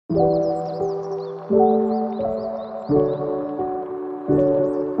Hello,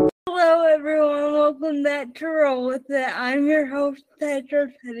 everyone. Welcome back to Roll With It. I'm your host, Petra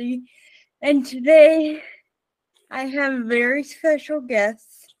Petty, and today I have a very special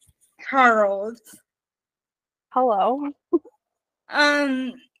guest, Charles. Hello.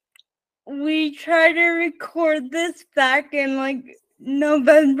 We tried to record this back in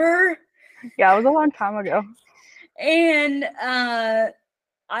November, Yeah, it was a long time ago. and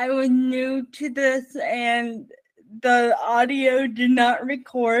I was new to this, and the audio did not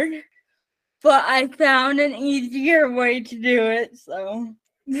record. But I found an easier way to do it, so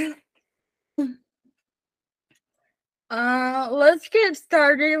let's get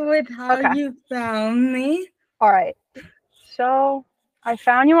started with how Okay. you found me. All right. So I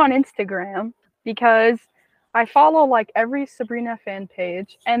found you on Instagram because I follow like every Sabrina fan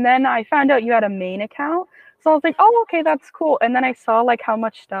page, and then I found out you had a main account. So I was like, oh, okay, that's cool. And then I saw like how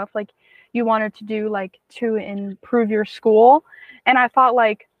much stuff like you wanted to do like to improve your school, and I thought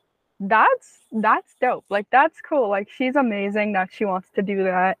like that's dope. Like that's cool. Like she's amazing that she wants to do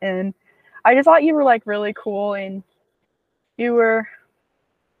that, and I just thought you were like really cool, and you were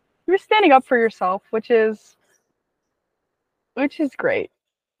standing up for yourself, which is great.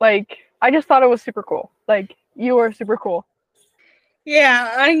 Like I just thought it was super cool. Like you were super cool.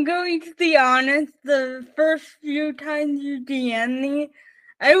 Yeah, I'm going to be honest, the first few times you DM me,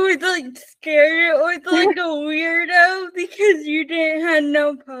 I was like scared it was like a weirdo because you didn't have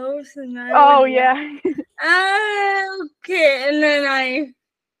no posts, and I Oh was yeah. okay, and then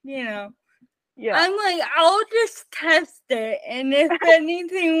Yeah. I'm like, I'll just test it, and if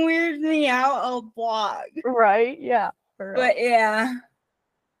anything weirds me out, I'll blog. Right? Yeah. But yeah.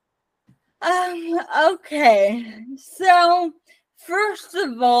 Okay. So, first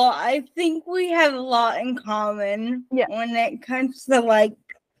of all, I think we have a lot in common when it comes to like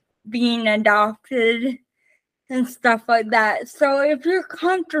being adopted and stuff like that. So, if you're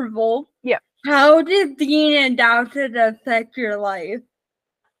comfortable, how did being adopted affect your life?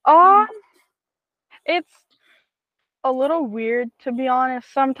 It's a little weird to be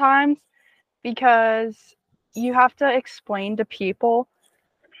honest sometimes because you have to explain to people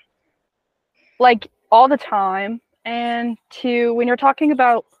like all the time, and to when I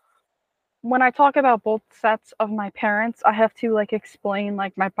talk about both sets of my parents, I have to like explain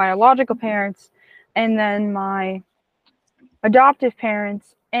like my biological parents and then my adoptive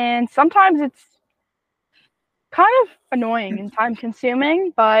parents, and sometimes it's kind of annoying and time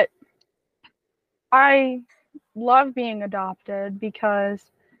consuming, but I love being adopted because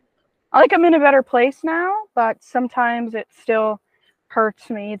I'm in a better place now, but sometimes it still hurts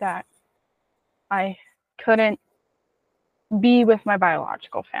me that I couldn't be with my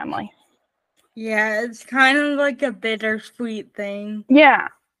biological family. Yeah, it's kind of like a bittersweet thing. Yeah.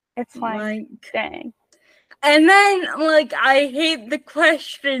 It's like dang. And then, I hate the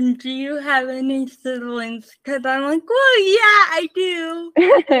question, do you have any siblings? Because I'm like, well, yeah, I do.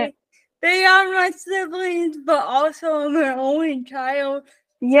 They are my siblings, but also I'm an only child.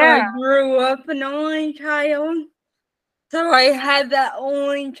 Yeah. So I grew up an only child. So I had that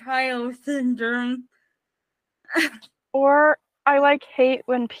only child syndrome. Or I hate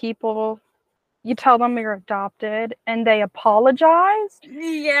when you tell them you're adopted and they apologize.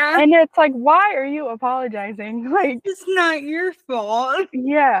 Yeah. And it's like, why are you apologizing? It's not your fault.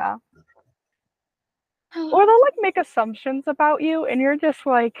 Yeah. Or they'll make assumptions about you and you're just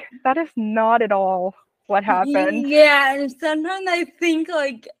like, that is not at all what happened. Yeah, and sometimes I think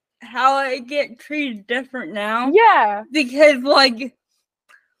how I get treated different now. Yeah. Because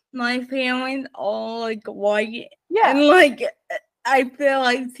my family's all white. Yeah. And I feel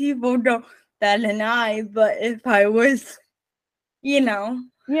like people don't bat an eye, but if I was,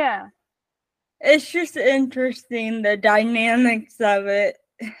 Yeah. It's just interesting the dynamics of it.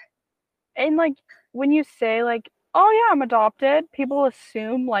 And when you say oh yeah, I'm adopted, people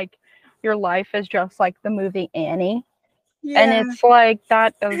assume your life is just like the movie Annie. Yeah. And it's like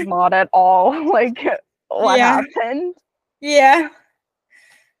that is not at all what happened. Yeah.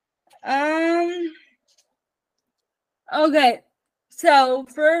 Okay. So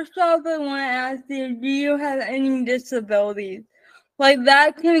first off, I want to ask you, do you have any disabilities?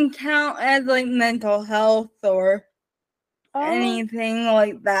 That can count as mental health or anything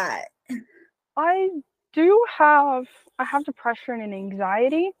like that. I have depression and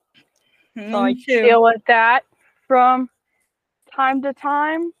anxiety. So I deal with that from time to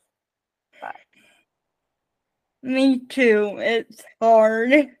time. But me too. It's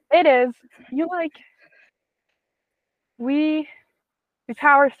hard. It is. We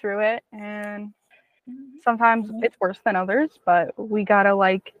power through it, and sometimes it's worse than others, but we gotta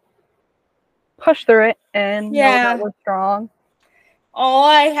push through it and know that we're strong. All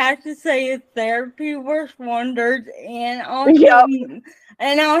I have to say is therapy works wonders, and also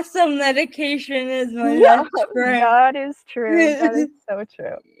medication is my best friend. That is true. That is so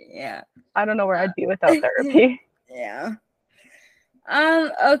true. Yeah. I don't know where I'd be without therapy. Yeah.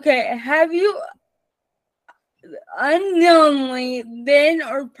 Okay. Have you unknowingly been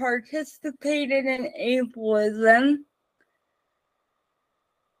or participated in ableism?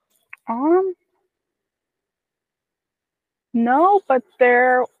 No, but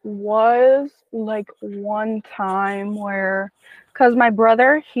there was like one time where, because my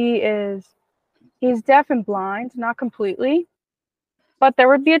brother, he's deaf and blind, not completely, but there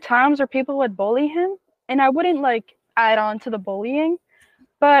would be times where people would bully him, and I wouldn't like add on to the bullying,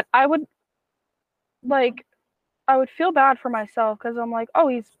 but I would feel bad for myself because I'm like, oh,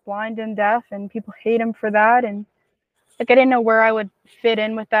 he's blind and deaf, and people hate him for that, and like I didn't know where I would fit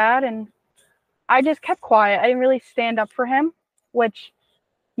in with that, and I just kept quiet. I didn't really stand up for him, which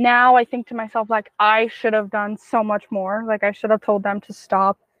now I think to myself, like, I should have done so much more. Like, I should have told them to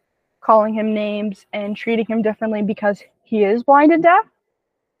stop calling him names and treating him differently because he is blind and deaf.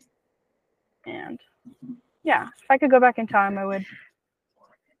 And yeah, if I could go back in time, I would,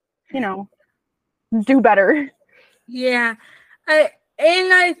 do better. Yeah.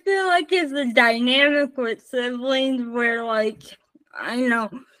 I feel like it's a dynamic with siblings where, like, I know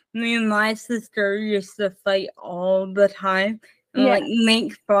me and my sister used to fight all the time and like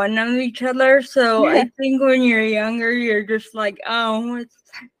make fun of each other. So I think when you're younger, you're just like, oh, it's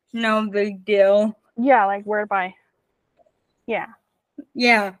no big deal. Yeah, like whereby. Yeah.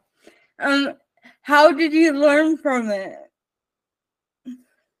 Yeah. How did you learn from it?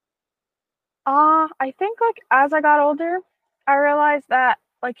 I think like as I got older, I realized that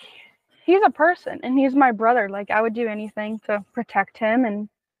like he's a person and he's my brother. Like I would do anything to protect him, and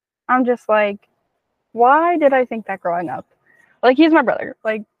I'm just like, why did I think that growing up? Like he's my brother.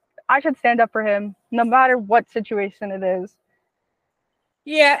 Like I should stand up for him no matter what situation it is.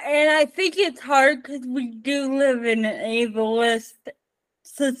 Yeah, and I think it's hard because we do live in an ableist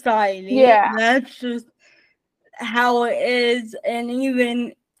society. Yeah. That's just how it is. And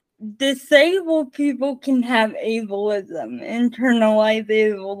even disabled people can have ableism, internalized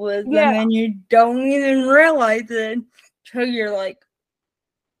ableism, and you don't even realize it until you're like,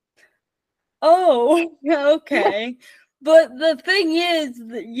 oh, okay. But the thing is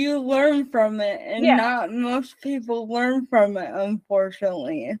that you learn from it, and not most people learn from it,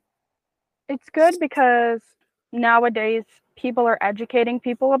 unfortunately. It's good because nowadays people are educating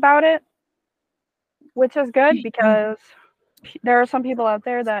people about it, which is good because there are some people out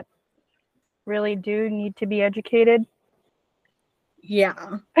there that really do need to be educated.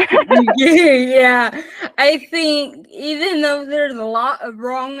 Yeah. Yeah. I think even though there's a lot of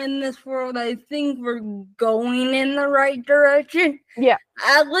wrong in this world, I think we're going in the right direction. Yeah.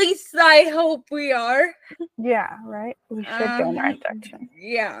 At least I hope we are. Yeah, right? We should go in the right direction.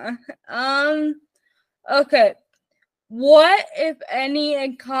 Yeah. Okay. What, if any,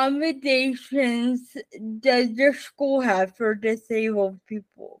 accommodations does your school have for disabled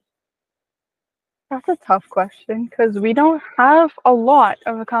people? That's a tough question because we don't have a lot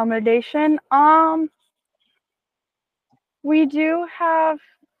of accommodation. We do have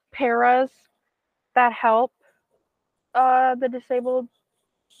paras that help the disabled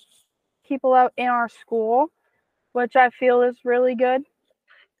people out in our school, which I feel is really good.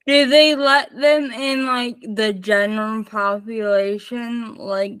 Do they let them in like the general population,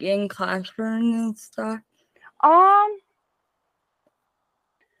 like in classrooms and stuff?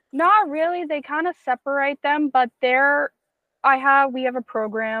 Not really. They kind of separate them, but we have a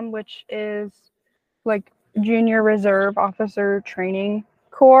program which is like Junior Reserve Officer Training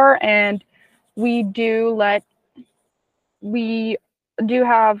Corps, and we do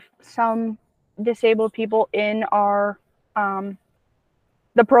have some disabled people in our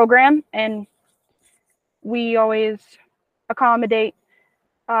the program, and we always accommodate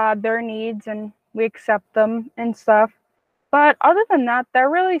their needs and we accept them and stuff. But other than that, they're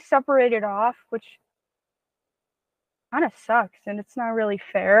really separated off, which kind of sucks, and it's not really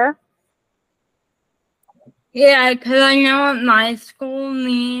fair. Yeah, because I know at my school,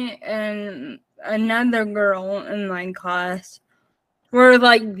 me and another girl in my class were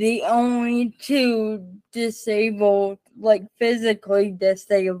like the only two disabled, like physically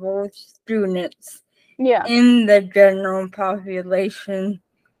disabled students in the general population,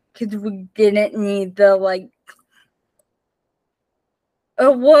 because we didn't need the like.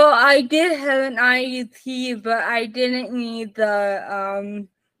 Well, I did have an IEP, but I didn't need the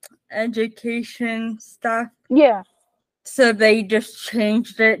education stuff. Yeah. So they just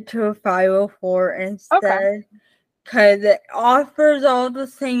changed it to a 504 instead. Okay. Because it offers all the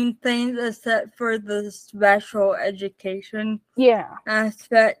same things except for the special education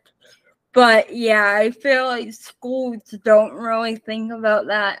aspect. But yeah, I feel like schools don't really think about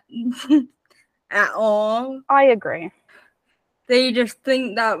that at all. I agree. They just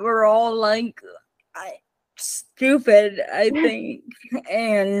think that we're all like stupid, I think,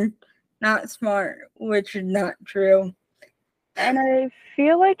 and not smart, which is not true. And I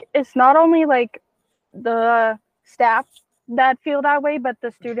feel like it's not only like the staff that feel that way, but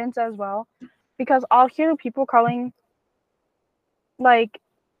the students as well. Because I'll hear people calling, like,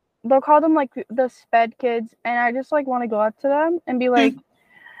 they'll call them like the sped kids, and I just like want to go up to them and be like,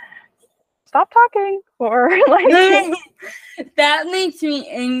 stop talking, or like that makes me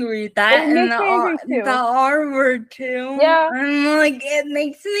angry. That and the R word too. Yeah. I'm like, it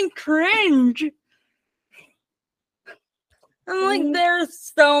makes me cringe. I'm like, there's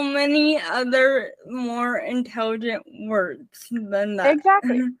so many other more intelligent words than that.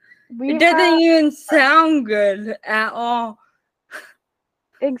 Exactly. It doesn't even sound good at all.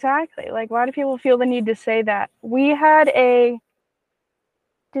 Exactly. Like, why do people feel the need to say that? We had a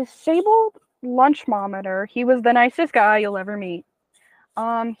disabled lunch monitor. He was the nicest guy you'll ever meet.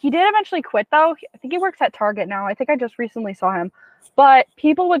 He did eventually quit though. I think he works at Target now. I think I just recently saw him. But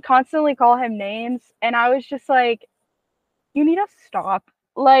people would constantly call him names, and I was just like, you need to stop.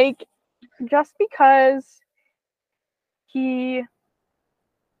 Like, just because he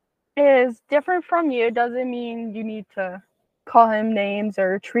is different from you doesn't mean you need to call him names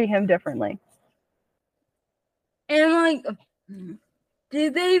or treat him differently. And like, do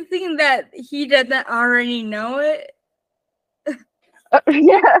they think that he doesn't already know it?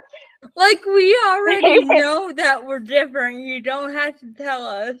 Yeah. Like, we already know that we're different. You don't have to tell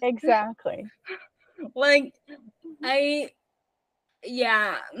us. Exactly. Like, my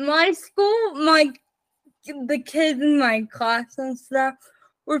school, the kids in my class and stuff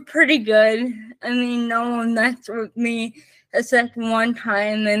were pretty good. I mean, no one messed with me except one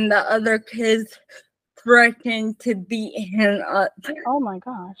time, and the other kids threatened to beat him up. Oh my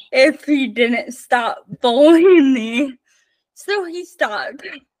gosh. If he didn't stop bullying me. So he stopped.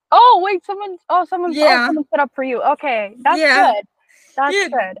 Oh wait, someone set up for you. Okay, that's good. That's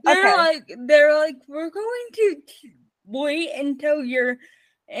good. They're like, we're going to wait until you're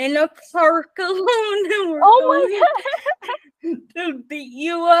in a park alone, and we're going to beat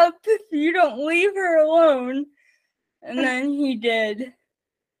you up if you don't leave her alone. And then he did.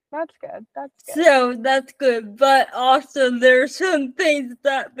 That's good. That's good. So that's good. But also there's some things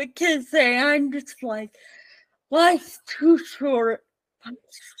that the kids say, I'm just like, life's too short.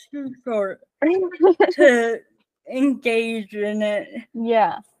 Too short to engage in it.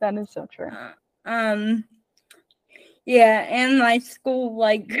 Yeah, that is so true. Yeah, and my school,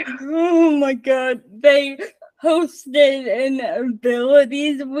 like, oh my god, they hosted an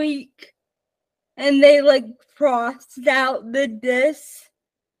abilities week, and they like crossed out the dis.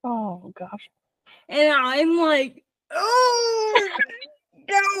 Oh gosh. And I'm like, oh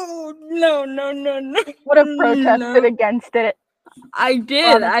no. Would have protested against it. I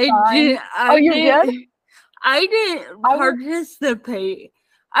did. I didn't participate.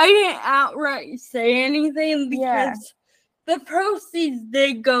 I didn't outright say anything because the proceeds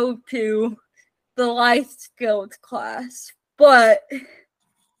did go to the life skills class. But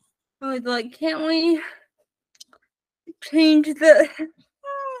I was like, can't we change the...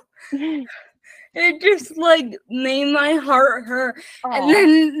 It just like made my heart hurt. Aww. And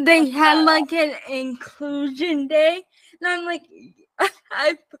then they had like an inclusion day. And I'm like,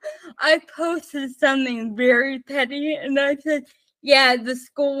 I posted something very petty, and I said, yeah, the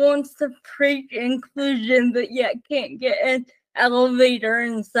school wants to preach inclusion, but yet can't get an elevator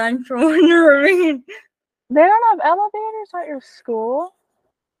in Central Irving. They don't have elevators at your school?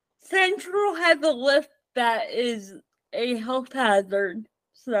 Central has a lift that is a health hazard,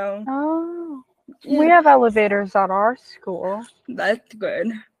 so. Oh, yeah. We have elevators at our school. That's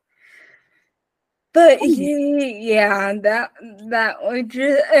good. But yeah, that was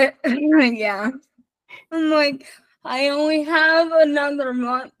just, yeah. I'm like, I only have another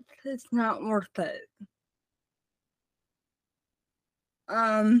month. It's not worth it.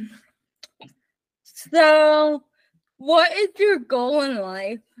 So what is your goal in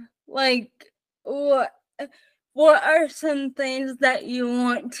life? Like, what are some things that you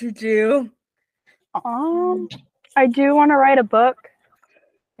want to do? I do want to write a book,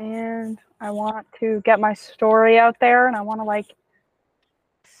 and I want to get my story out there, and I want to like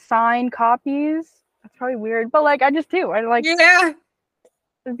sign copies. That's probably weird, but like I just do. I like. Yeah.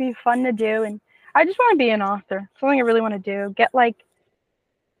 It'd be fun to do, and I just want to be an author. Something I really want to do. Get my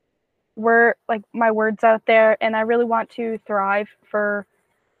words out there, and I really want to thrive for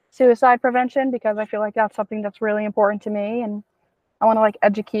suicide prevention because I feel like that's something that's really important to me, and I want to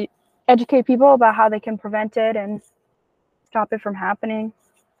educate people about how they can prevent it and stop it from happening.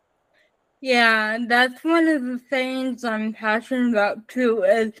 Yeah, that's one of the things I'm passionate about too,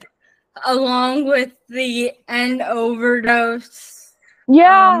 is along with the end overdose.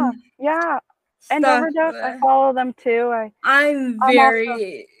 Yeah. End overdose, I follow them too. I'm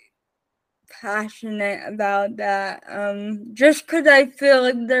very passionate about that. Just because I feel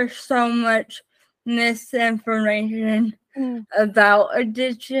like there's so much misinformation about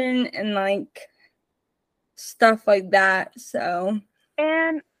addiction and like stuff like that. So,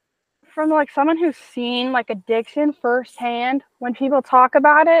 and from like someone who's seen like addiction firsthand, when people talk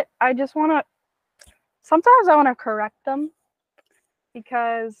about it, I just want to. Sometimes I want to correct them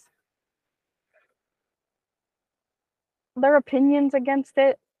because their opinions against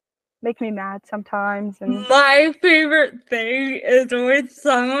it make me mad sometimes. And my favorite thing is when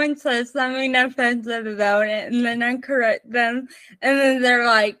someone says something offensive about it, and then I correct them, and then they're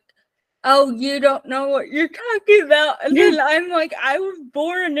like, "Oh, you don't know what you're talking about," and then I'm like, "I was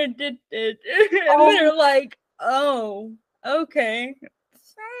born addicted," and they're like, "Oh, okay."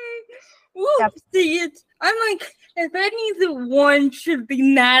 See, I'm like, if anyone should be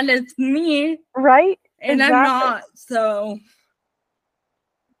mad, it's me, right? And exactly. I'm not, so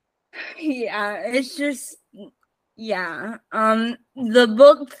yeah, it's just, yeah. The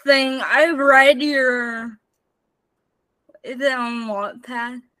book thing, I read your, is it on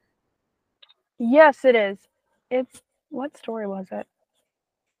Wattpad? Yes, it is. It's, what story was it?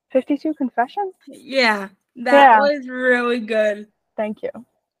 52 Confessions? Yeah, that was really good. Thank you.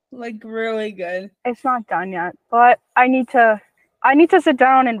 Like, really good. It's not done yet, but I need to sit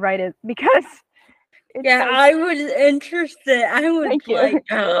down and write it because yeah, I was interested. I was Thank like,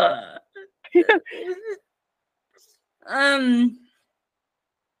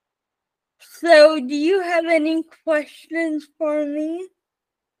 so do you have any questions for me?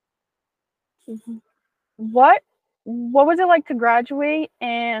 What was it like to graduate,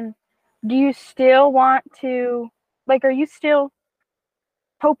 and do you still want to, like, are you still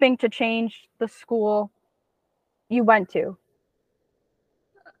hoping to change the school you went to?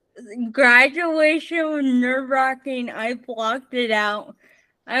 Graduation was nerve-wracking. I blocked it out.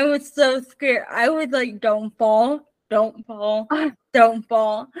 I was so scared. I was like, don't fall, don't fall, don't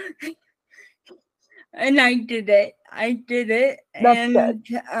fall. And I did it. That's and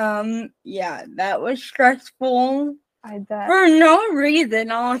good. Yeah, that was stressful. I bet. For no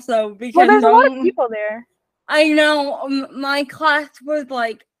reason also, because there's a lot of people there. I know. My class was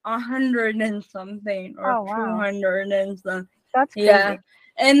like 100 and something, or 200 and something. That's crazy. Yeah.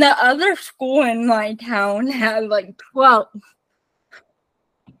 And the other school in my town had like 12.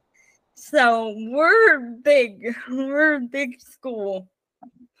 So we're big. We're a big school.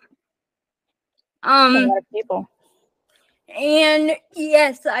 A lot of people. And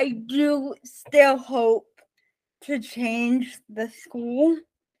yes, I do still hope to change the school.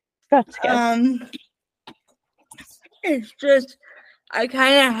 That's good. It's just I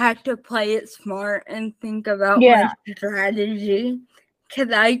kind of have to play it smart and think about my strategy,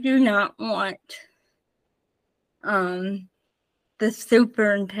 because I do not want the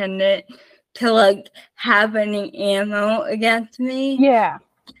superintendent to like have any ammo against me. Yeah.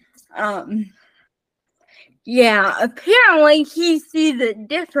 Yeah, apparently he sees it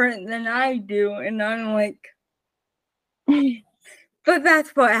different than I do, and I'm like, but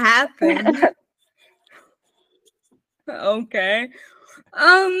that's what happened. Okay.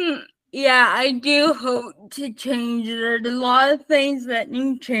 Yeah, I do hope to change. There's a lot of things that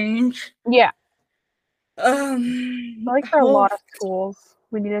need change. Yeah. Like for a lot of schools,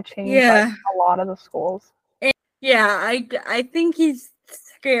 we need to change like, a lot of the schools. And, yeah, I think he's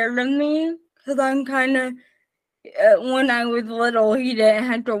scared of me because I'm kind of. When I was little, he didn't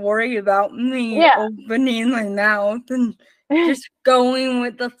have to worry about me opening my mouth and just going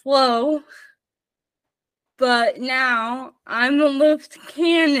with the flow. But now I'm a loose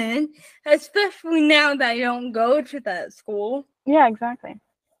cannon, especially now that I don't go to that school. Yeah, exactly.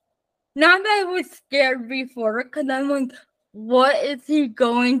 Not that I was scared before, because I'm like, what is he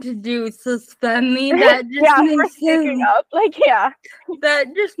going to do? Suspend me? That just makes him up.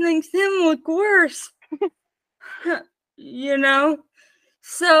 That just makes him look worse. You know?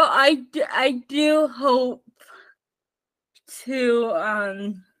 So I do hope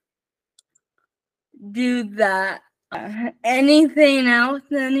to do that. Anything else?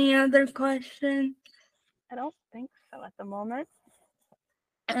 Any other questions? I don't think so at the moment.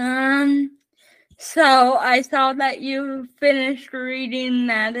 So I saw that you finished reading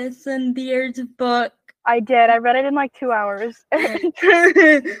Madison Deer's book. I did. I read it in like 2 hours.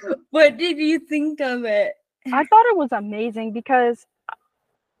 What did you think of it? I thought it was amazing because,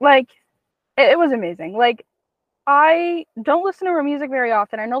 like, it was amazing. Like, I don't listen to her music very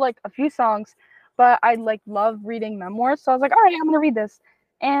often. I know like a few songs, but I like love reading memoirs. So I was like, all right, I'm gonna read this.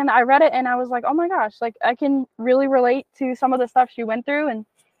 And I read it and I was like, oh my gosh, like I can really relate to some of the stuff she went through, and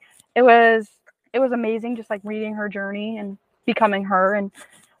it was amazing just like reading her journey and becoming her. And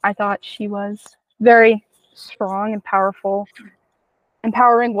I thought she was very strong and powerful,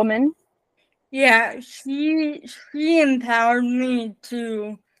 empowering woman. Yeah, she empowered me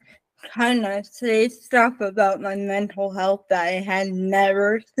to kind of say stuff about my mental health that I had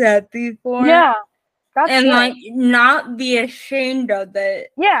never said before. Yeah, that's and good. Like not be ashamed of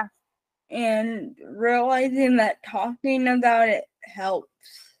it. Yeah. And realizing that talking about it helps.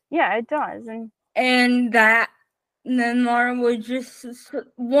 Yeah, it does. And that memoir was just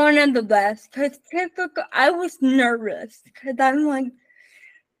one of the best, because typical, I was nervous because I'm like,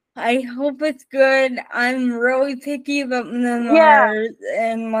 I hope it's good. I'm really picky about memoirs,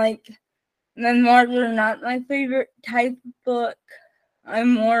 and like memoirs are not my favorite type of book.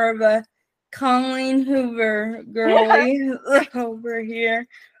 I'm more of a Colleen Hoover girly over here.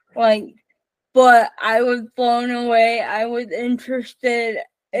 Like, but I was blown away. I was interested,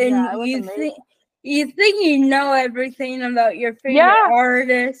 and you think you know everything about your favorite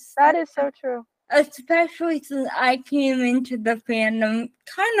artist. That is so true. Especially since I came into the fandom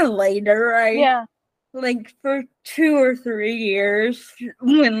kind of later, right? Yeah. Like for 2 or 3 years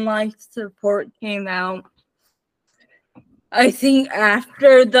when Life Support came out. I think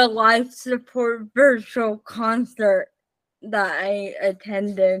after the Life Support virtual concert that I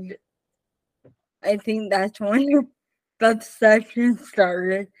attended, I think that's when the session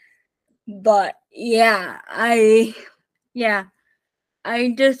started. But yeah, I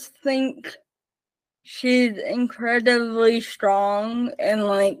just think she's incredibly strong, and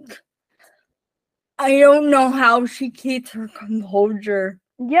like I don't know how she keeps her composure.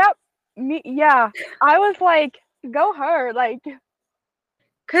 Yep. Yeah. I was like, go her. Like,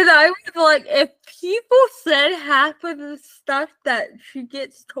 because I was like, if people said half of the stuff that she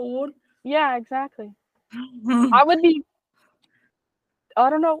gets told. Yeah, exactly. I would be, I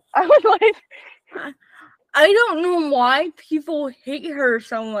don't know. I would like. I don't know why people hate her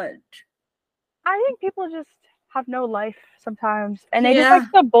so much. I think people just have no life sometimes. And they just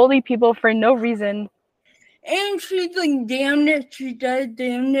like to bully people for no reason. And she's like, damned if she does,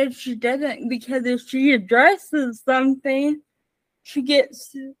 damned if she doesn't. Because if she addresses something, she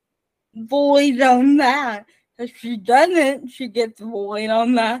gets bullied on that. If she doesn't, she gets bullied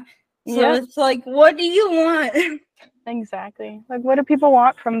on that. So it's like, what do you want? Exactly. Like, what do people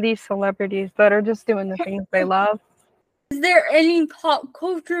want from these celebrities that are just doing the things they love? Is there any pop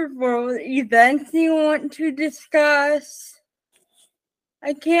culture world events you want to discuss?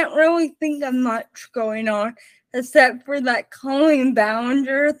 I can't really think of much going on except for that Colleen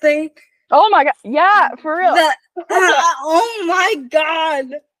Ballinger thing. Oh my god! Yeah, for real. Oh my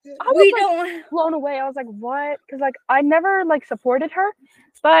god! I was like, blown away. I was like, what? Because like I never like supported her,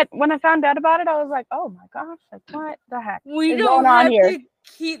 but when I found out about it, I was like, oh my gosh, like what the heck is going on here?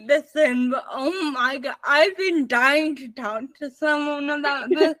 Keep this in, but oh my god, I've been dying to talk to someone about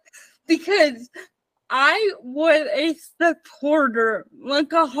this because I was a supporter,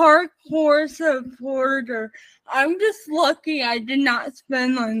 like a hardcore supporter. I'm just lucky I did not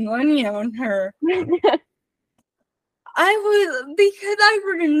spend my money on her. Because I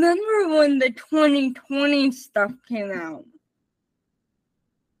remember when the 2020 stuff came out.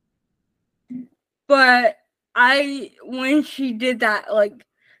 But when she did that, like,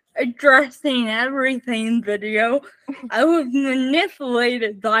 addressing everything video, I was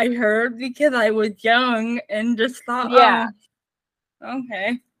manipulated by her because I was young and just thought, oh,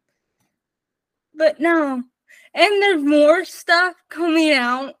 okay. But no. And there's more stuff coming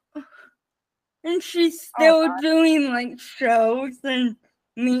out. And she's still doing like shows and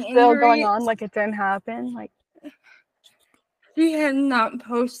meet and still going on like it didn't happen. Like she has not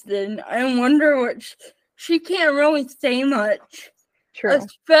posted. I wonder what she can't really say much. True.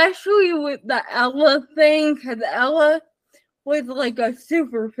 Especially with the Ella thing, because Ella was like a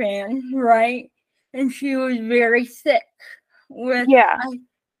super fan, right? And she was very sick with I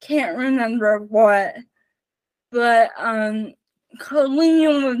can't remember what. But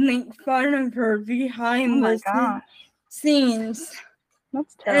Colleen would make fun of her behind the scenes.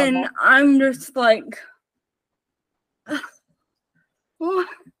 That's terrible. And I'm just like,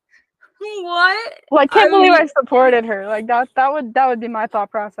 What? Well, I can't believe I supported her. Like that would be my thought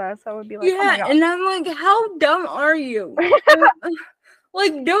process. I would be like, yeah, oh my God. and I'm like, how dumb are you?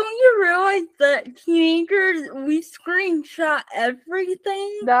 Like, don't you realize that teenagers, we screenshot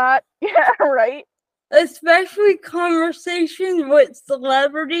everything? Yeah, right. Especially conversations with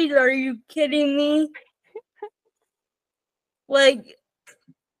celebrities. Are you kidding me? Like,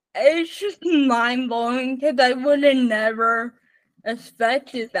 it's just mind blowing because I would have never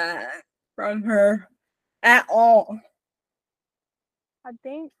expected that from her at all. I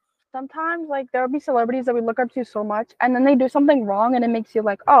think sometimes like there will be celebrities that we look up to so much, and then they do something wrong, and it makes you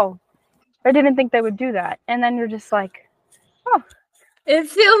like, oh, I didn't think they would do that, and then you're just like, oh. It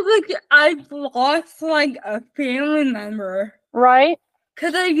feels like I've lost like a family member. Right?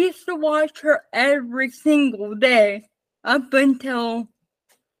 Because I used to watch her every single day up until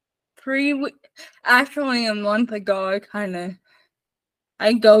 3 weeks. Actually, a month ago,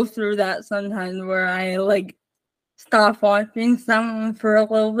 I go through that sometimes where I like stop watching someone for a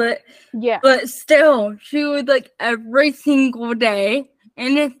little bit. Yeah. But still, she would like every single day.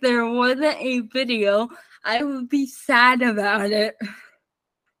 And if there wasn't a video, I would be sad about it.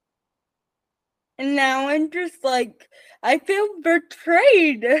 And now I'm just like, I feel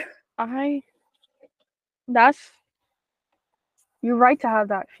betrayed. You're right to have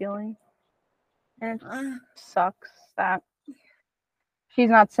that feeling. And it sucks that she's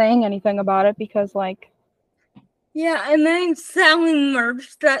not saying anything about it because, like... Yeah, and then selling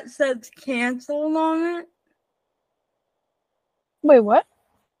merch that says canceled on it. Wait, what?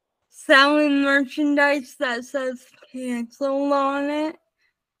 Selling merchandise that says canceled on it.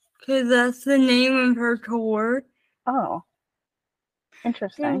 Because that's the name of her tour. Oh.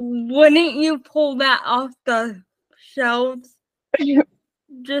 Interesting. Wouldn't you pull that off the shelves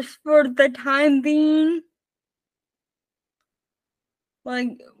just for the time being?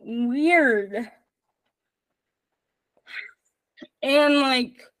 Like, weird. And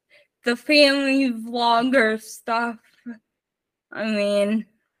like the family vlogger stuff. I mean,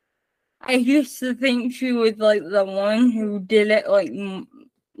 I used to think she was like the one who did it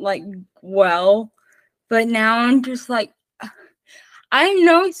like well, but now I'm just like, I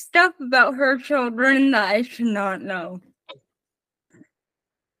know stuff about her children that I should not know.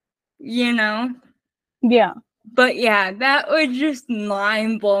 You know? Yeah. But yeah, that was just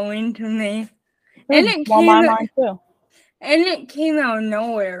mind blowing to me. And it came my mind too. And it came out of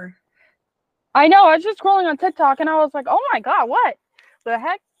nowhere. I know. I was just scrolling on TikTok and I was like, "Oh my God, what the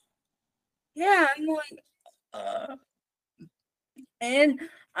heck?" Yeah, I'm like, and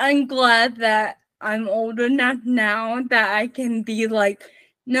I'm glad that I'm old enough now that I can be like,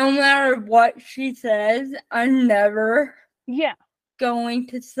 no matter what she says, I'm never going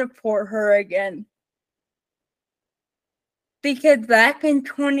to support her again. Because back in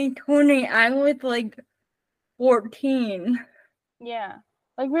 2020, I was like 14. Yeah.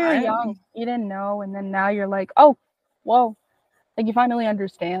 Like we were young. You didn't know. And then now you're like, oh, whoa. Like you finally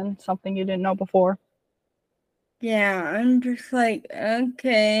understand something you didn't know before. Yeah, I'm just like,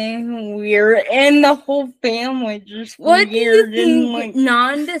 okay, weird. And the whole family just what weird. Do you think like,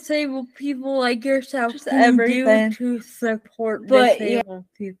 non-disabled people like yourself can do to support disabled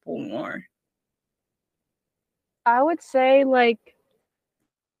people more? I would say like,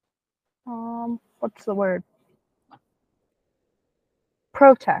 what's the word?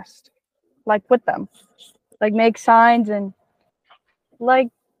 Protest. Like with them. Like make signs and like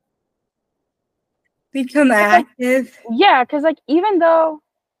become active. Like, yeah, because like even though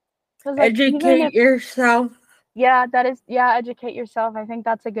like, educate yourself. Yeah, educate yourself. I think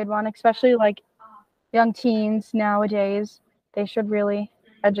that's a good one, especially like young teens nowadays. They should really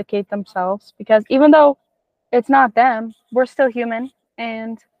educate themselves because even though it's not them, we're still human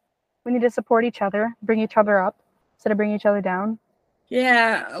and we need to support each other, bring each other up instead of bring each other down.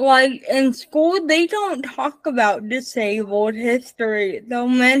 Yeah, like in school, they don't talk about disabled history. They'll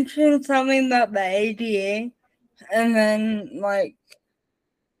mention something about the ADA and then, like,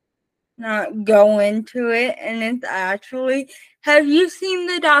 not go into it. And it's actually, have you seen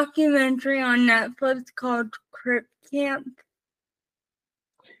the documentary on Netflix called Crip Camp?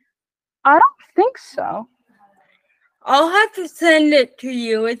 I don't think so. I'll have to send it to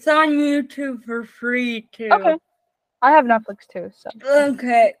you. It's on YouTube for free, too. Okay. I have Netflix too, so.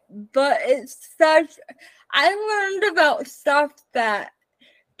 Okay, but it's such... I learned about stuff that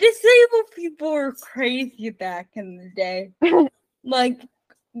disabled people were crazy back in the day. Like,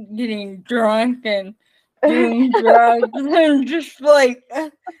 getting drunk and doing drugs and just, like,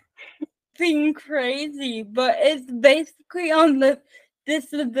 being crazy. But it's basically on the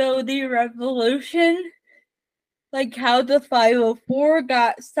disability revolution. like how the 504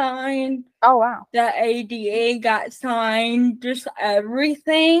 got signed. Oh, wow. The ADA got signed, just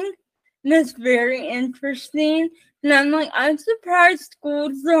everything. And it's very interesting. And I'm like, I'm surprised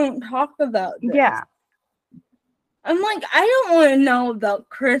schools don't talk about this. Yeah. I'm like, I don't want to know about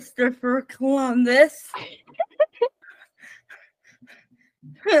Christopher Columbus.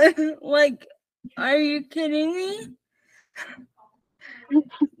 Like, are you kidding me?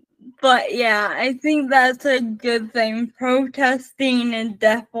 But yeah, I think that's a good thing. Protesting is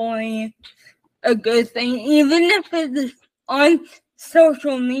definitely a good thing, even if it's on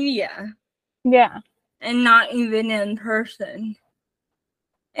social media. Yeah. And not even in person.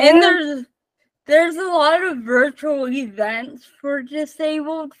 And there's a lot of virtual events for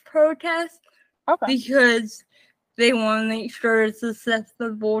disabled protests. Okay. Because they want to make sure it's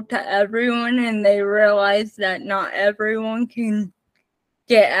accessible to everyone, and they realize that not everyone can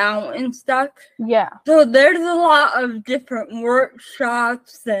get out and stuff. Yeah. So there's a lot of different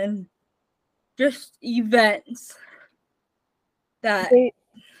workshops and just events that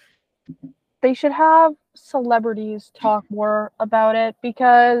they should have celebrities talk more about it,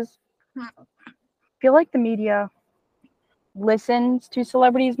 because I feel like the media listens to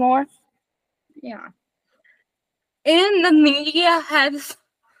celebrities more. Yeah. And the media has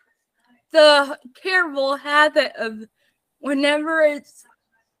the terrible habit of whenever it's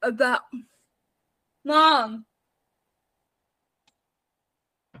about Mom.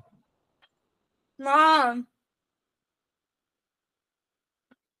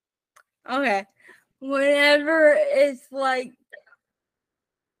 Okay. Whenever it's like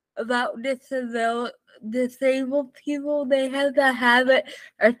about disabled people, they have the habit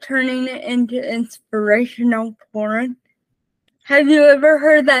of turning it into inspirational porn. Have you ever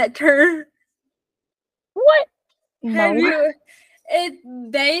heard that term? What? Have No. you? It's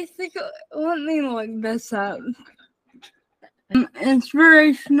basically, let me look this up.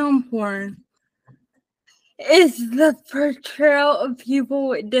 Inspirational porn is the portrayal of people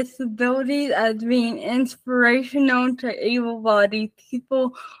with disabilities as being inspirational to able-bodied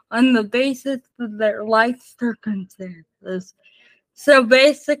people on the basis of their life circumstances. So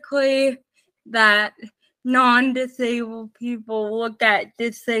basically, that non-disabled people look at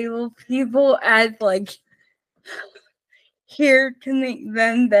disabled people as like here to make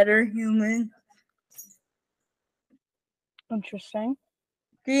them better humans. Interesting.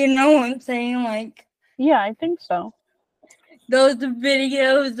 Do you know what I'm saying? Like, yeah, I think so. Those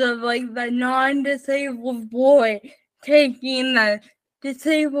videos of like the non-disabled boy taking the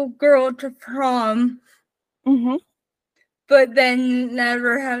disabled girl to prom. Mm-hmm. But then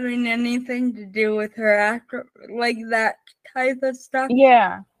never having anything to do with her after, like that type of stuff.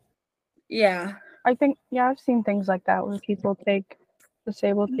 Yeah. Yeah. I think, I've seen things like that where people take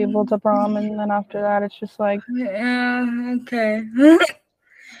disabled people to prom, and then after that it's just like, yeah, okay.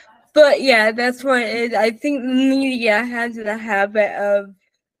 But yeah, that's what it is. I think the media has the habit of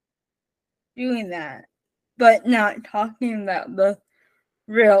doing that, but not talking about the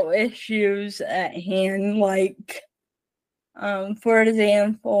real issues at hand, like for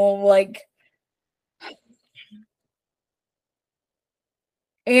example, like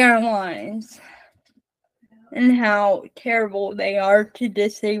airlines and how terrible they are to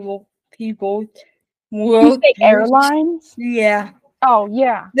disabled people. you say airlines? Yeah. Oh,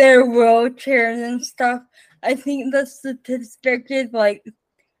 yeah. Their wheelchairs and stuff. I think the statistic is like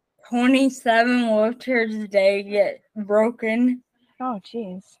 27 wheelchairs a day get broken. Oh,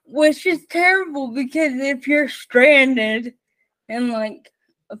 jeez. Which is terrible, because if you're stranded in like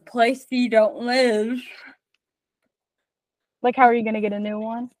a place you don't live, like, how are you gonna get a new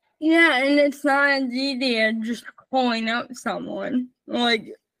one? Yeah, and it's not as easy as just calling up someone.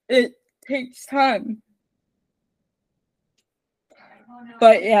 Like, it takes time.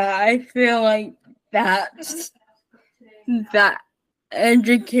 But yeah, I feel like that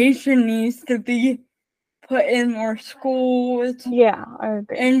education needs to be put in more schools. Yeah, I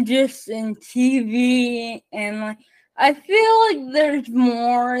agree. And just in TV, and like, I feel like there's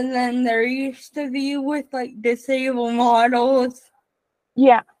more than there used to be with like disabled models.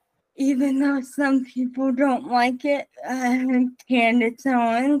 Yeah. Even though some people don't like it, Candace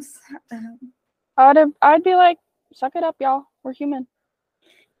Owens. I'd be like, suck it up, y'all. We're human.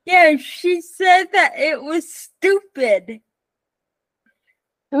 Yeah, she said that it was stupid.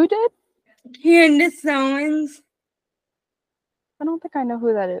 Who did? Candace Owens. I don't think I know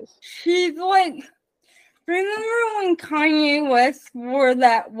who that is. She's like, remember when Kanye West wore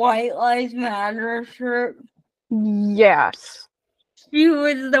that White Lives Matter shirt? Yes. She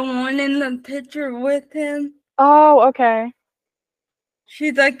was the one in the picture with him. Oh, okay.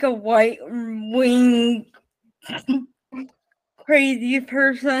 She's like a white wing crazy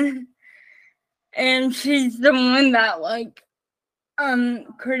person. And she's the one that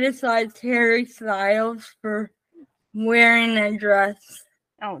criticized Harry Styles for wearing a dress.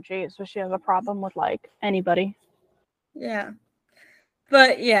 Oh, geez. So she has a problem with, like, anybody. Yeah.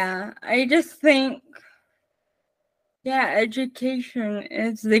 But, yeah, I just think, yeah, education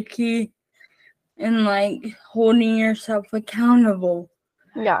is the key in, like, holding yourself accountable.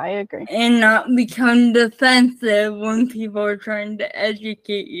 Yeah, I agree. And not become defensive when people are trying to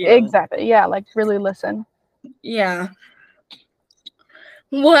educate you. Exactly. Yeah, like, really listen. Yeah.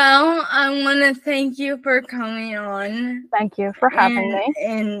 Well, I want to thank you for coming on. Thank you for having me.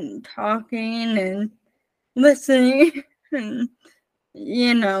 And talking and listening. And,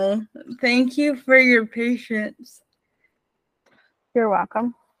 you know, thank you for your patience. You're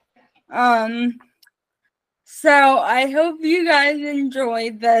welcome. So I hope you guys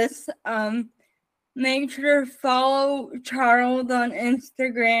enjoyed this. Make sure to follow Charles on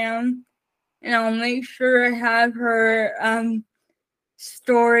Instagram, and I'll make sure to have her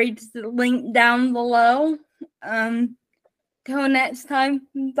stories linked down below. Till next time,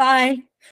 bye.